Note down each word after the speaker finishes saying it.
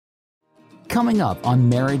Coming up on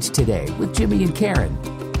Marriage Today with Jimmy and Karen.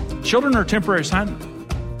 Children are temporary assignment.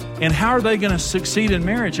 And how are they going to succeed in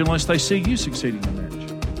marriage unless they see you succeeding in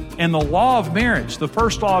marriage? And the law of marriage, the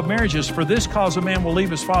first law of marriage is, for this cause a man will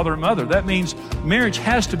leave his father and mother. That means marriage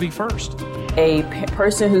has to be first. A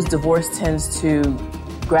person who's divorced tends to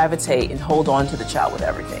gravitate and hold on to the child with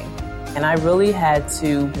everything. And I really had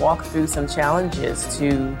to walk through some challenges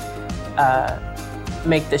to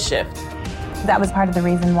make the shift. That was part of the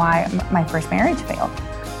reason why my first marriage failed,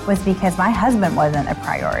 was because my husband wasn't a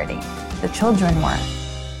priority. The children weren't.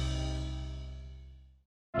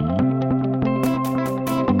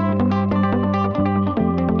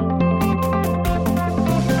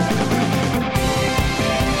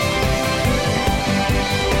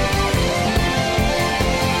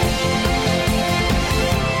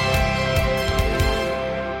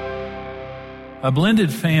 A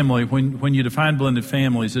blended family, when you define blended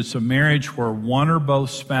families, it's a marriage where one or both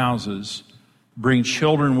spouses bring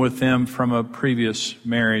children with them from a previous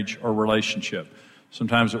marriage or relationship.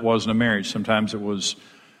 Sometimes it wasn't a marriage. Sometimes it was,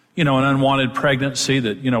 an unwanted pregnancy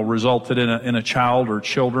that, resulted in a child or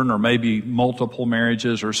children, or maybe multiple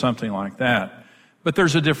marriages or something like that. But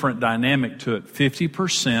there's a different dynamic to it.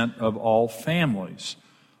 50% of all families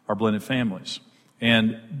are blended families.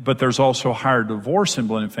 But there's also higher divorce in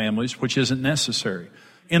blended families, which isn't necessary.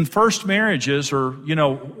 In first marriages or,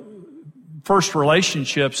 first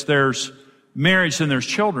relationships, there's marriage and there's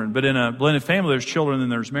children. But in a blended family, there's children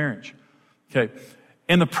and there's marriage. Okay.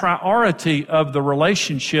 And the priority of the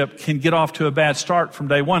relationship can get off to a bad start from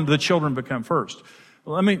day one. The children become first.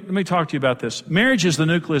 Let me talk to you about this. Marriage is the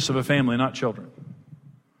nucleus of a family, not children.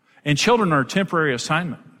 And children are a temporary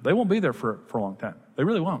assignment. They won't be there for a long time. They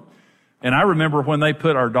really won't. And I remember when they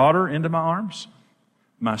put our daughter into my arms,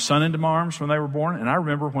 my son into my arms when they were born, and I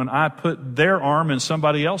remember when I put their arm in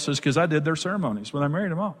somebody else's because I did their ceremonies when I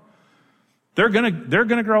married them all. They're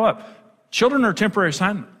gonna grow up. Children are temporary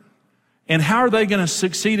assignment. And how are they going to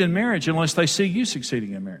succeed in marriage unless they see you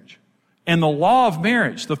succeeding in marriage? And the law of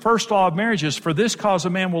marriage, the first law of marriage is, for this cause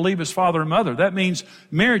a man will leave his father and mother. That means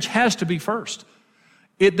marriage has to be first.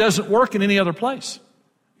 It doesn't work in any other place.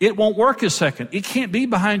 It won't work as second. It can't be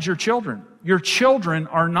behind your children. Your children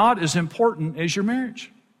are not as important as your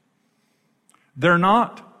marriage. They're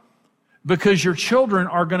not. Because your children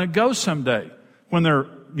are going to go someday. When they're,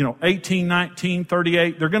 18, 19,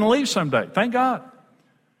 38, they're going to leave someday. Thank God.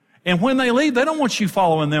 And when they leave, they don't want you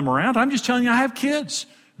following them around. I'm just telling you, I have kids.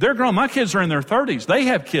 They're grown. My kids are in their 30s. They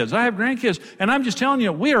have kids. I have grandkids. And I'm just telling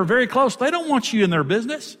you, we are very close. They don't want you in their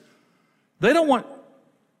business. They don't want...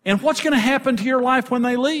 And what's going to happen to your life when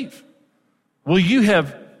they leave? Will you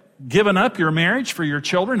have given up your marriage for your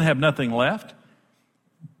children and have nothing left?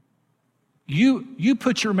 You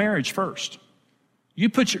put your marriage first.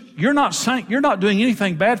 You're not doing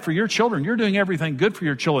anything bad for your children. You're doing everything good for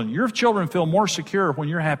your children. Your children feel more secure when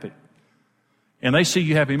you're happy. And they see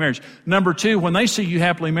you happy marriage. Number two, when they see you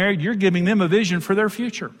happily married, you're giving them a vision for their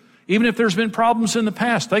future. Even if there's been problems in the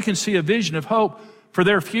past, they can see a vision of hope for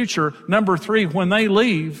their future. Number three, when they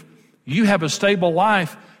leave, you have a stable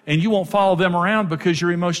life and you won't follow them around because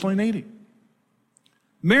you're emotionally needy.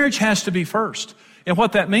 Marriage has to be first. And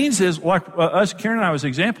what that means is, like us, Karen and I was an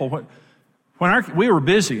example, we were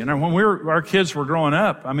busy, and when our kids were growing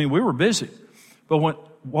up, we were busy. But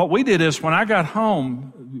what we did is, when I got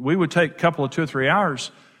home, we would take a couple of 2 or 3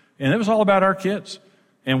 hours, and it was all about our kids.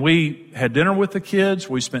 And we had dinner with the kids.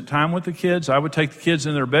 We spent time with the kids. I would take the kids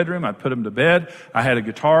in their bedroom. I'd put them to bed. I had a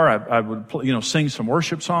guitar. I would, sing some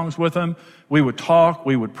worship songs with them. We would talk.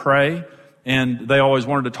 We would pray. And they always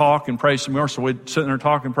wanted to talk and pray some more, so we'd sit there and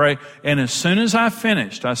talk and pray. And as soon as I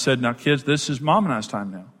finished, I said, "Now, kids, this is Mom and I's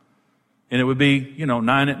time now." And it would be,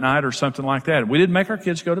 9 at night or something like that. We didn't make our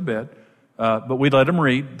kids go to bed, but we let them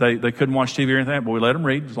read. They couldn't watch TV or anything, but we let them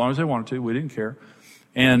read as long as they wanted to. We didn't care.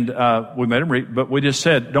 And we made them read, but we just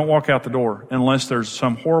said, "Don't walk out the door unless there's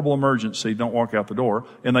some horrible emergency. Don't walk out the door."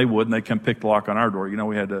 And they would, and they'd come pick the lock on our door.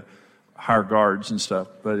 We had to hire guards and stuff,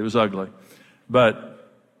 but it was ugly.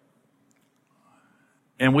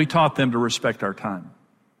 And we taught them to respect our time.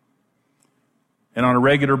 And on a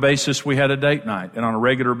regular basis, we had a date night. And on a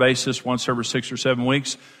regular basis, once every 6 or 7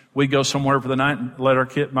 weeks, we'd go somewhere for the night and let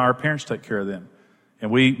our parents take care of them.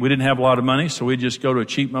 And we didn't have a lot of money, so we'd just go to a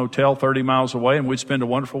cheap motel 30 miles away, and we'd spend a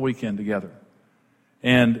wonderful weekend together.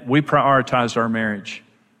 And we prioritized our marriage.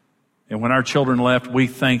 And when our children left, we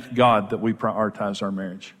thanked God that we prioritized our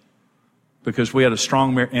marriage. Because we had a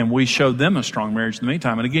strong marriage, and we showed them a strong marriage in the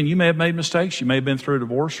meantime. And again, you may have made mistakes. You may have been through a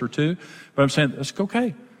divorce or two. But I'm saying, it's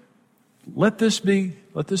okay. Let this be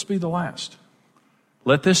the last.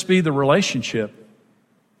 Let this be the relationship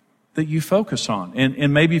that you focus on.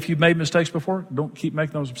 And maybe if you've made mistakes before, don't keep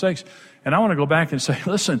making those mistakes. And I want to go back and say,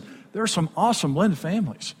 listen, there are some awesome blended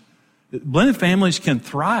families. Blended families can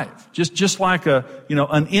thrive, just like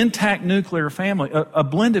an intact nuclear family. A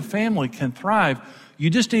blended family can thrive. You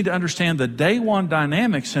just need to understand the day one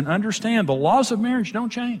dynamics and understand the laws of marriage don't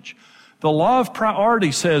change. The law of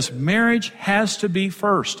priority says marriage has to be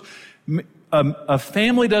first. A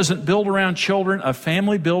family doesn't build around children. A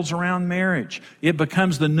family builds around marriage. It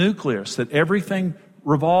becomes the nucleus that everything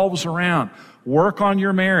revolves around. Work on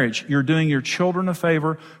your marriage. You're doing your children a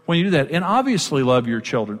favor when you do that. And obviously love your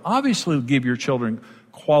children. Obviously give your children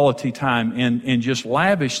quality time and just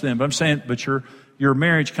lavish them. But I'm saying, but your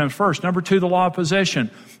marriage comes first. Number 2, the law of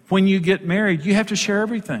possession. When you get married, you have to share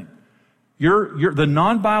everything. The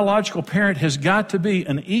non-biological parent has got to be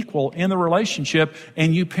an equal in the relationship,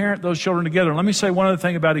 and you parent those children together. And let me say one other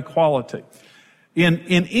thing about equality. In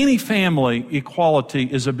any family, equality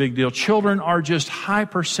is a big deal. Children are just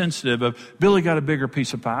hypersensitive of, Billy got a bigger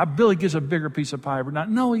piece of pie. Billy gets a bigger piece of pie every night.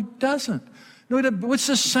 No, he doesn't. No, he doesn't. It's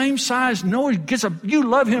the same size. No, you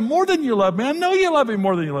love him more than you love me. I know you love him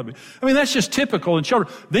more than you love me. I mean, that's just typical in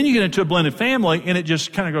children. Then you get into a blended family, and it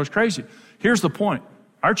just kind of goes crazy. Here's the point.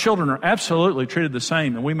 Our children are absolutely treated the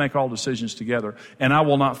same, and we make all decisions together. And I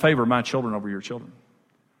will not favor my children over your children,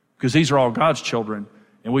 because these are all God's children,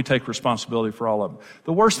 and we take responsibility for all of them.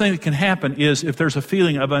 The worst thing that can happen is if there's a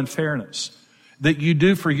feeling of unfairness, that you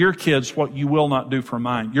do for your kids what you will not do for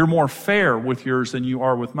mine. You're more fair with yours than you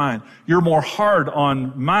are with mine. You're more hard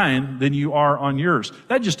on mine than you are on yours.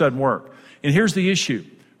 That just doesn't work. And here's the issue.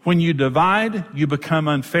 When you divide, you become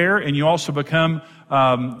unfair, and you also become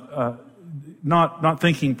not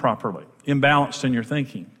thinking properly, imbalanced in your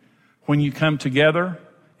thinking. When you come together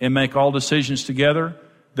and make all decisions together,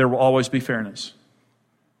 there will always be fairness,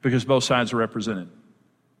 because both sides are represented.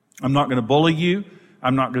 I'm not going to bully you.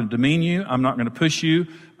 I'm not going to demean you. I'm not going to push you.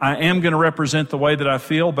 I am going to represent the way that I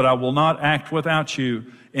feel, but I will not act without you.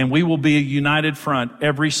 And we will be a united front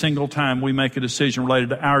every single time we make a decision related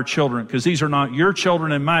to our children, because these are not your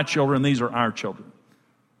children and my children. These are our children.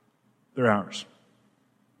 They're ours.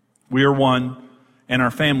 We are one, and our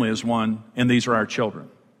family is one, and these are our children.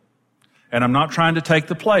 And I'm not trying to take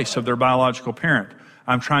the place of their biological parent.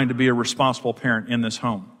 I'm trying to be a responsible parent in this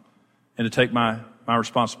home and to take my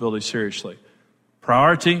responsibility seriously.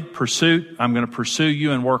 Priority, pursuit. I'm going to pursue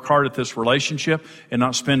you and work hard at this relationship and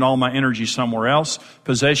not spend all my energy somewhere else.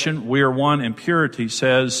 Possession, we are one. And purity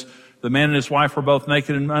says the man and his wife were both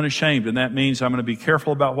naked and unashamed. And that means I'm going to be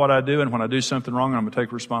careful about what I do. And when I do something wrong, I'm going to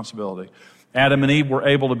take responsibility. Adam and Eve were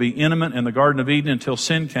able to be intimate in the Garden of Eden until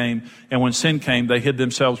sin came. And when sin came, they hid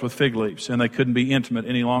themselves with fig leaves, and they couldn't be intimate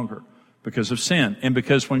any longer because of sin. And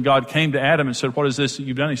because when God came to Adam and said, what is this that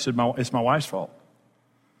you've done? He said, it's my wife's fault.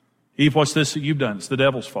 Eve, what's this that you've done? It's the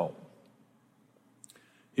devil's fault.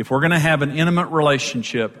 If we're going to have an intimate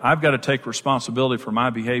relationship, I've got to take responsibility for my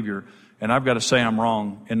behavior, and I've got to say I'm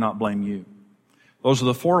wrong and not blame you. Those are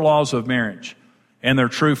the 4 laws of marriage. And they're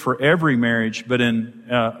true for every marriage, but in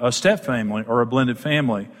a step family or a blended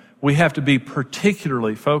family, we have to be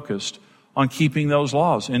particularly focused on keeping those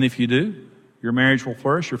laws. And if you do, your marriage will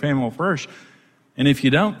flourish, your family will flourish. And if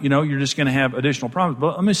you don't, you're just going to have additional problems.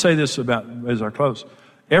 But let me say this as I close.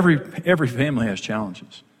 Every family has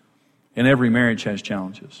challenges, and every marriage has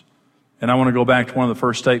challenges. And I want to go back to one of the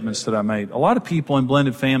first statements that I made. A lot of people in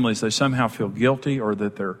blended families, they somehow feel guilty, or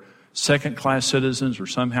that they're second-class citizens, or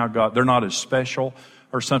somehow they're not as special,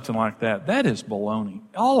 or something like that. That is baloney.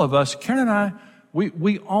 All of us, Karen and I,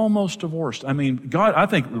 we almost divorced. I mean, God, I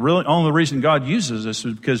think really only reason God uses this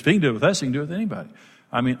is because if He can do it with us, He can do it with anybody.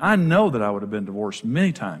 I mean, I know that I would have been divorced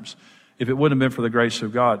many times if it wouldn't have been for the grace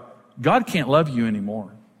of God. God can't love you anymore.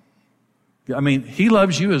 I mean, He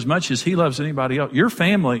loves you as much as He loves anybody else. Your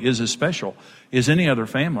family is as special as any other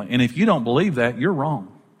family. And if you don't believe that, you're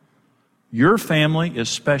wrong. Your family is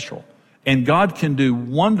special. And God can do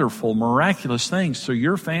wonderful, miraculous things through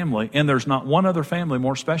your family. And there's not one other family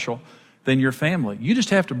more special than your family. You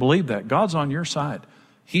just have to believe that. God's on your side.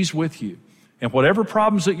 He's with you. And whatever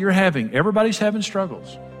problems that you're having, everybody's having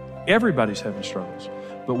struggles. Everybody's having struggles.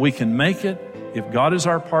 But we can make it if God is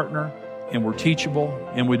our partner and we're teachable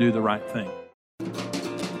and we do the right thing.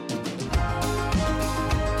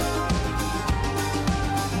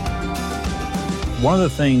 One of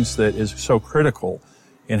the things that is so critical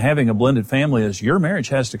in having a blended family is your marriage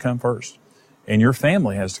has to come first, and your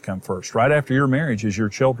family has to come first. Right after your marriage is your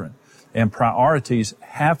children, and priorities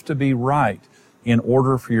have to be right in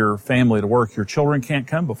order for your family to work. Your children can't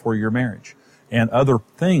come before your marriage, and other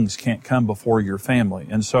things can't come before your family.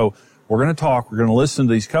 And so we're going to listen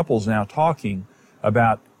to these couples now talking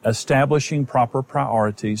about establishing proper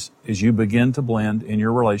priorities as you begin to blend in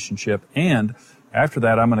your relationship. And after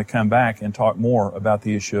that, I'm going to come back and talk more about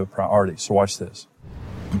the issue of priorities. So watch this.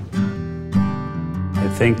 I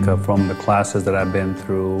think from the classes that I've been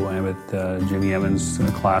through and with Jimmy Evans'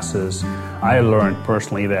 classes, I learned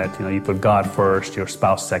personally that you put God first, your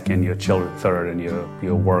spouse second, your children third, and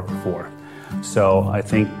your work fourth. So I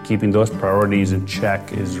think keeping those priorities in check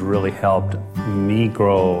has really helped me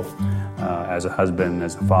grow as a husband,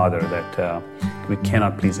 as a father, that we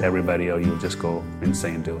cannot please everybody or you'll just go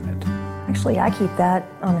insane doing it. Actually, I keep that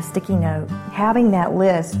on a sticky note. Having that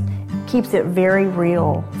list keeps it very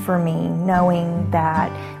real for me, knowing that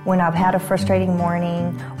when I've had a frustrating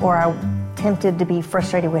morning or I'm tempted to be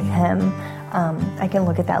frustrated with him, I can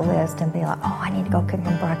look at that list and be like, oh, I need to go cook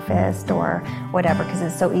him breakfast or whatever, because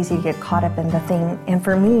it's so easy to get caught up in the thing. And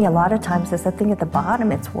for me, a lot of times it's the thing at the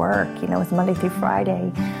bottom, it's work, it's Monday through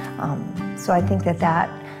Friday. So I think that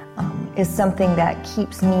is something that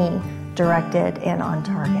keeps me directed and on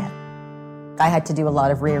target. I had to do a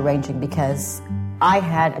lot of rearranging because I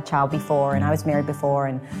had a child before and I was married before,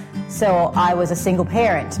 and so I was a single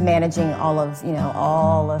parent managing all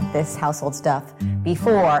of this household stuff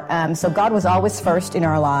before. So God was always first in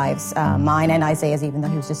our lives, mine and Isaiah's, even though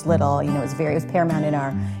he was just little. It was paramount in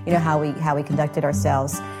our how we conducted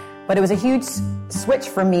ourselves. But it was a huge switch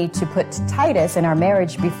for me to put Titus in our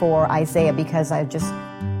marriage before Isaiah, because I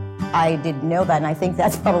didn't know that, and I think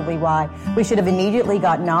that's probably why we should have immediately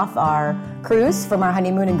gotten off our cruise from our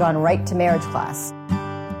honeymoon and gone right to marriage class.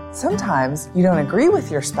 Sometimes you don't agree with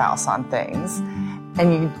your spouse on things,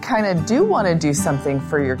 and you kind of do want to do something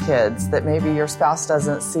for your kids that maybe your spouse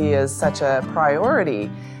doesn't see as such a priority.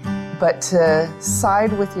 But to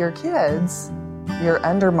side with your kids, you're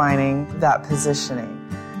undermining that positioning.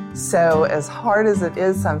 So as hard as it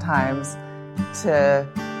is sometimes to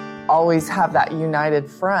always have that united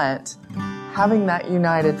front, having that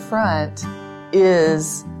united front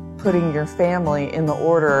is putting your family in the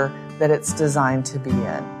order that it's designed to be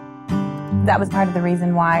in. That was part of the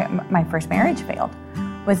reason why my first marriage failed,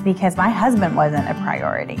 was because my husband wasn't a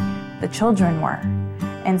priority. The children were.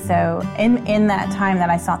 And so in that time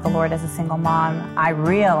that I sought the Lord as a single mom, I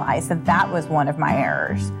realized that was one of my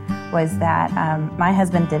errors, was that my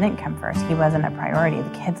husband didn't come first. He wasn't a priority.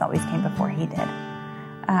 The kids always came before he did.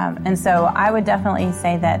 And so I would definitely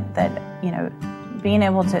say that being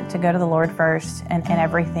able to go to the Lord first and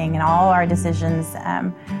everything and all our decisions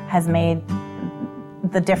has made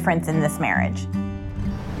the difference in this marriage.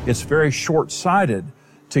 It's very short-sighted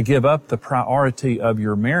to give up the priority of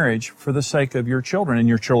your marriage for the sake of your children. And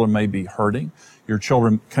your children may be hurting. Your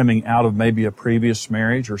children coming out of maybe a previous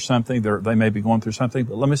marriage or something. They may be going through something.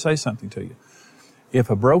 But let me say something to you. If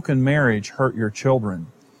a broken marriage hurt your children,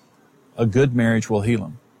 a good marriage will heal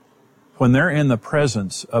them. When they're in the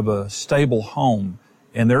presence of a stable home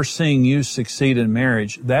and they're seeing you succeed in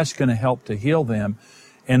marriage, that's going to help to heal them.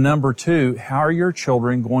 And number two, how are your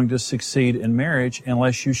children going to succeed in marriage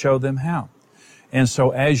unless you show them how? And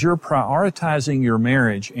so as you're prioritizing your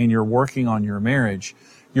marriage and you're working on your marriage,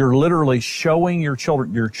 you're literally showing your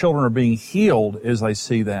children are being healed as they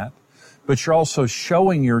see that, but you're also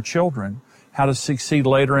showing your children how to succeed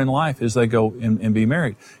later in life as they go and be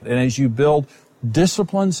married. And as you build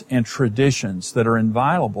disciplines and traditions that are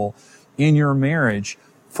inviolable in your marriage,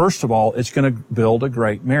 first of all, it's going to build a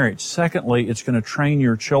great marriage. Secondly, it's going to train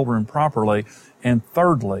your children properly. And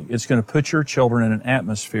thirdly, it's going to put your children in an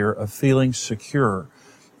atmosphere of feeling secure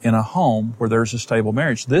in a home where there's a stable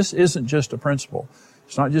marriage. This isn't just a principle.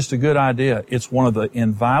 It's not just a good idea. It's one of the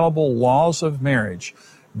inviolable laws of marriage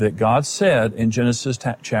that God said in Genesis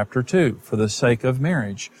chapter 2, for the sake of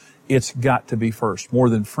marriage, it's got to be first. More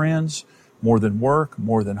than friends, more than work,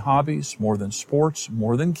 more than hobbies, more than sports,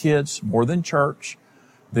 more than kids, more than church.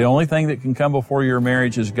 The only thing that can come before your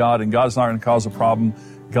marriage is God, and God's not going to cause a problem.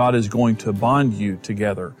 God is going to bond you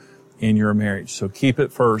together in your marriage. So keep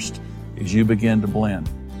it first as you begin to blend.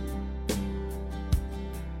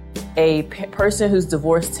 A person who's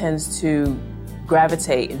divorced tends to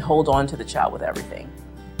gravitate and hold on to the child with everything.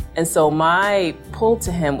 And so my pull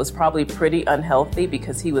to him was probably pretty unhealthy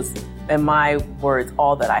because he was, in my words,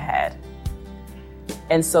 all that I had.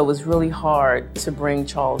 And so it was really hard to bring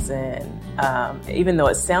Charles in. Even though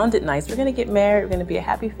it sounded nice, we're going to get married, we're going to be a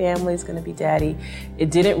happy family, it's going to be daddy.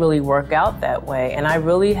 It didn't really work out that way. And I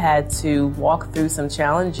really had to walk through some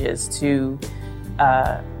challenges to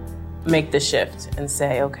make the shift and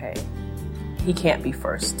say, okay, he can't be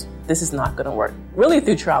first. This is not going to work. Really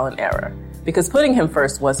through trial and error, because putting him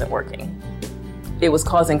first wasn't working. It was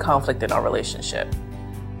causing conflict in our relationship.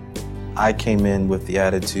 I came in with the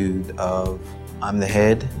attitude of, I'm the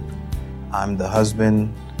head, I'm the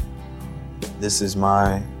husband, this is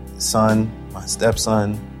my son, my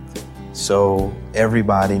stepson, so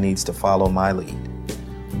everybody needs to follow my lead.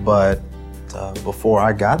 But before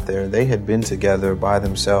I got there, they had been together by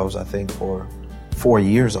themselves, I think, for 4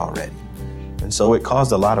 years already. And so it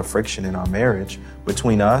caused a lot of friction in our marriage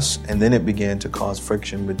between us, and then it began to cause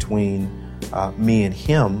friction between me and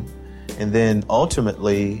him. And then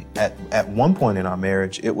ultimately, at one point in our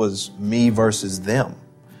marriage, it was me versus them.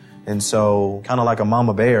 And so kind of like a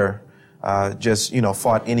mama bear, just,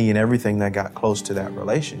 fought any and everything that got close to that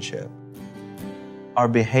relationship. Our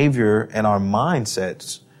behavior and our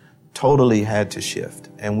mindsets totally had to shift.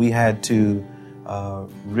 And we had to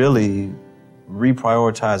really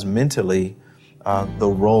reprioritize mentally the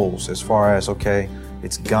roles as far as, okay,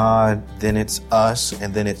 it's God, then it's us,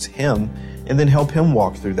 and then it's him, and then help him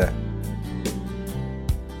walk through that.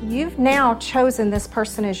 You've now chosen this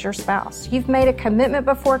person as your spouse. You've made a commitment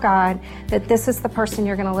before God that this is the person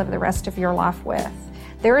you're going to live the rest of your life with.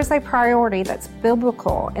 There is a priority that's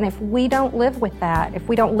biblical, and if we don't live with that, if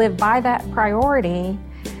we don't live by that priority,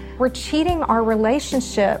 we're cheating our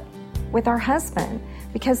relationship with our husband,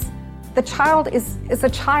 because the child is a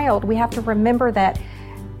child. We have to remember that,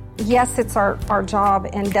 yes, it's our job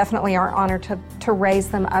and definitely our honor to raise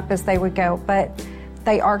them up as they would go, but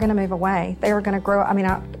they are going to move away. They are going to grow.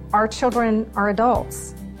 Our children are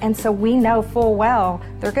adults, and so we know full well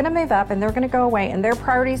they're going to move up and they're going to go away, and their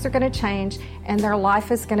priorities are going to change, and their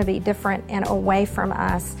life is going to be different and away from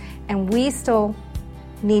us, and we still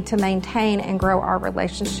need to maintain and grow our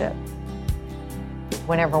relationship.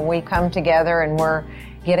 Whenever we come together and we're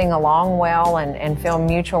getting along well and feel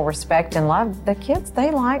mutual respect and love, the kids,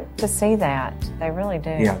 they like to see that. They really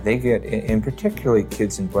do. Yeah, they get, and particularly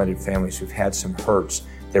kids in blended families who've had some hurts,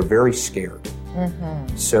 they're very scared.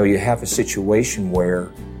 Mm-hmm. So you have a situation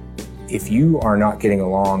where if you are not getting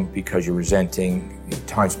along because you're resenting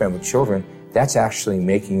time spent with children, that's actually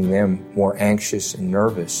making them more anxious and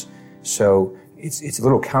nervous. So it's a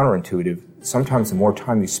little counterintuitive. Sometimes the more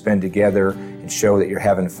time you spend together and show that you're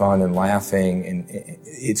having fun and laughing, and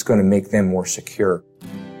it's going to make them more secure.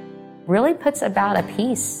 Really puts about a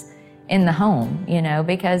peace in the home,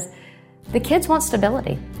 because the kids want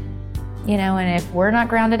stability. And if we're not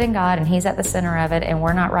grounded in God and He's at the center of it and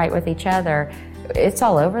we're not right with each other, it's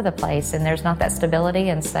all over the place and there's not that stability,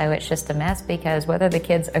 and so it's just a mess, because whether the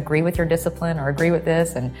kids agree with your discipline or agree with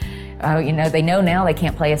this, and they know now they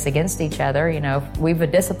can't play us against each other. If we've a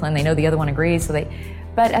discipline, they know the other one agrees,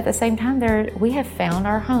 but at the same time, we have found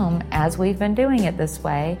our home as we've been doing it this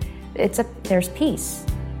way. There's peace.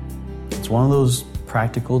 It's one of those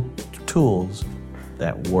practical tools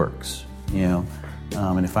that works, and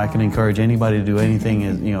if I can encourage anybody to do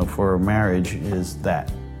anything, for a marriage, is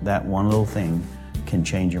that one little thing can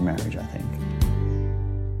change your marriage, I think.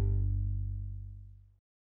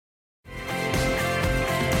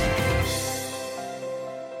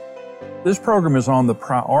 This program is on the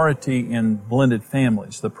priority in blended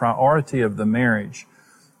families, the priority of the marriage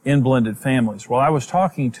in blended families. Well, I was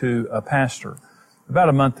talking to a pastor about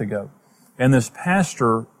a month ago, and this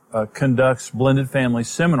pastor conducts blended family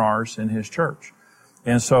seminars in his church.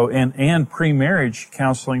 And so, and pre-marriage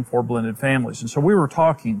counseling for blended families. And so we were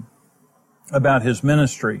talking about his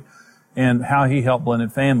ministry and how he helped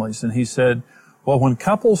blended families. And he said, well, when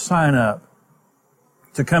couples sign up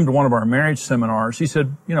to come to one of our marriage seminars, he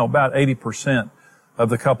said, about 80% of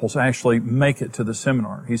the couples actually make it to the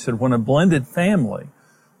seminar. He said, when a blended family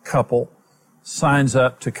couple signs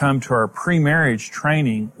up to come to our pre-marriage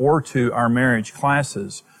training or to our marriage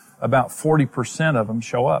classes, about 40% of them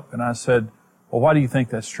show up. And I said, well, why do you think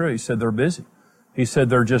that's true? He said, they're busy. He said,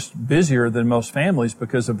 they're just busier than most families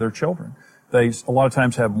because of their children. They a lot of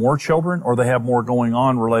times have more children, or they have more going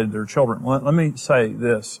on related to their children. Let me say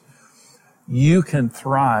this. You can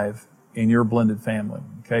thrive in your blended family,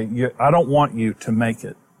 okay? I don't want you to make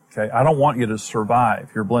it, okay? I don't want you to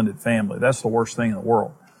survive your blended family. That's the worst thing in the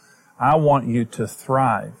world. I want you to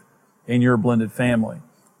thrive in your blended family.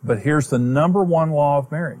 But here's the number one law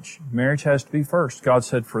of marriage. Marriage has to be first. God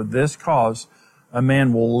said, for this cause, a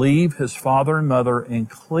man will leave his father and mother and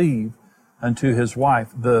cleave unto his wife.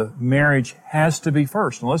 The marriage has to be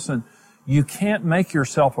first. And listen, you can't make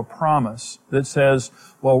yourself a promise that says,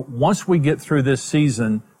 well, once we get through this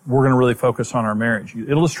season, we're going to really focus on our marriage.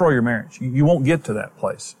 It'll destroy your marriage. You won't get to that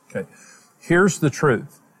place. Okay. Here's the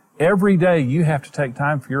truth. Every day you have to take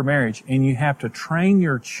time for your marriage, and you have to train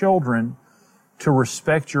your children to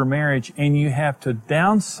respect your marriage, and you have to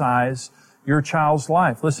downsize your child's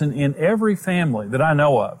life. Listen, in every family that I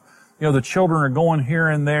know of, the children are going here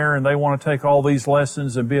and there and they want to take all these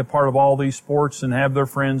lessons and be a part of all these sports and have their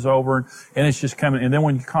friends over and it's just coming. And then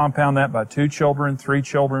when you compound that by 2 children, 3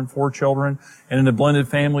 children, 4 children, and in a blended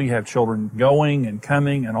family you have children going and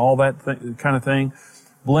coming and all that kind of thing.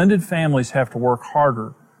 Blended families have to work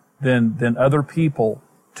harder than other people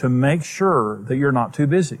to make sure that you're not too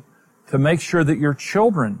busy, to make sure that your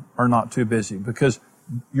children are not too busy, because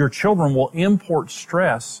your children will import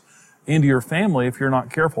stress into your family if you're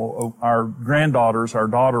not careful. Our granddaughters, our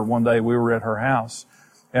daughter, one day we were at her house,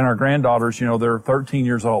 and our granddaughters, they're 13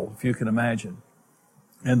 years old, if you can imagine.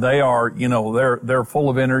 And they are, they're full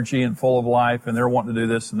of energy and full of life, and they're wanting to do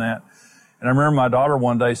this and that. And I remember my daughter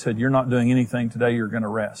one day said, "You're not doing anything today, you're going to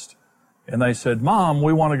rest." And they said, "Mom,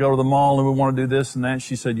 we want to go to the mall and we want to do this and that."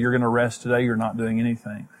 She said, "You're going to rest today, you're not doing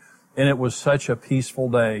anything." And it was such a peaceful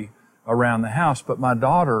day around the house. But my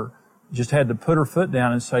daughter just had to put her foot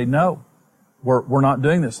down and say, "No, we're not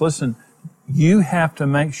doing this." Listen, you have to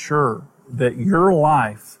make sure that your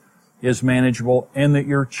life is manageable and that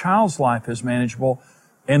your child's life is manageable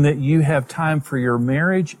and that you have time for your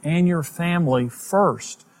marriage and your family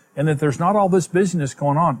first, and that there's not all this busyness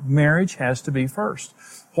going on. Marriage has to be first.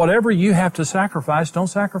 Whatever you have to sacrifice, don't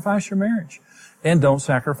sacrifice your marriage. And don't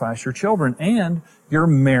sacrifice your children. And your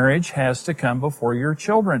marriage has to come before your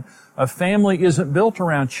children. A family isn't built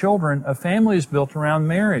around children. A family is built around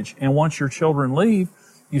marriage. And once your children leave,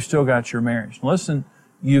 you've still got your marriage. Listen,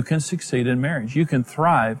 you can succeed in marriage. You can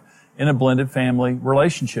thrive in a blended family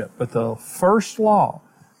relationship. But the first law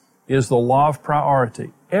is the law of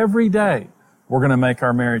priority. Every day, we're going to make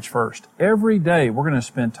our marriage first. Every day, we're going to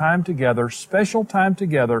spend time together, special time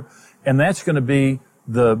together, and that's going to be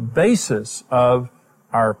the basis of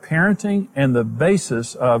our parenting and the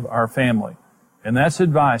basis of our family. And that's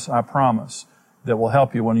advice, I promise, that will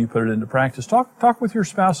help you when you put it into practice. Talk with your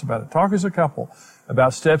spouse about it. Talk as a couple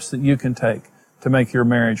about steps that you can take to make your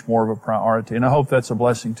marriage more of a priority. And I hope that's a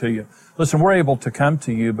blessing to you. Listen, we're able to come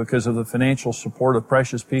to you because of the financial support of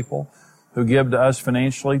precious people who give to us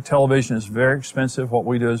financially. Television is very expensive. What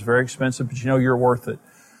we do is very expensive, but you're worth it.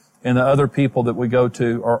 And the other people that we go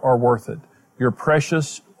to are worth it. Your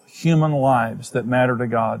precious human lives that matter to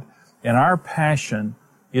God. And our passion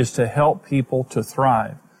is to help people to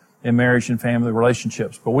thrive in marriage and family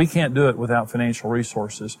relationships. But we can't do it without financial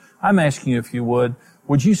resources. I'm asking you, if you would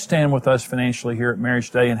you stand with us financially here at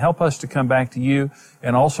Marriage Day and help us to come back to you,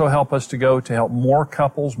 and also help us to go to help more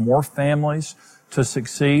couples, more families to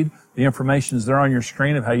succeed. The information is there on your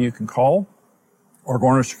screen of how you can call or go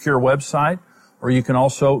on our secure website, or you can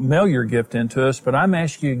also mail your gift into us. But I'm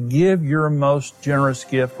asking you to give your most generous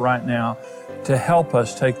gift right now to help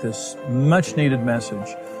us take this much needed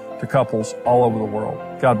message to couples all over the world.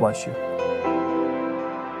 God bless you.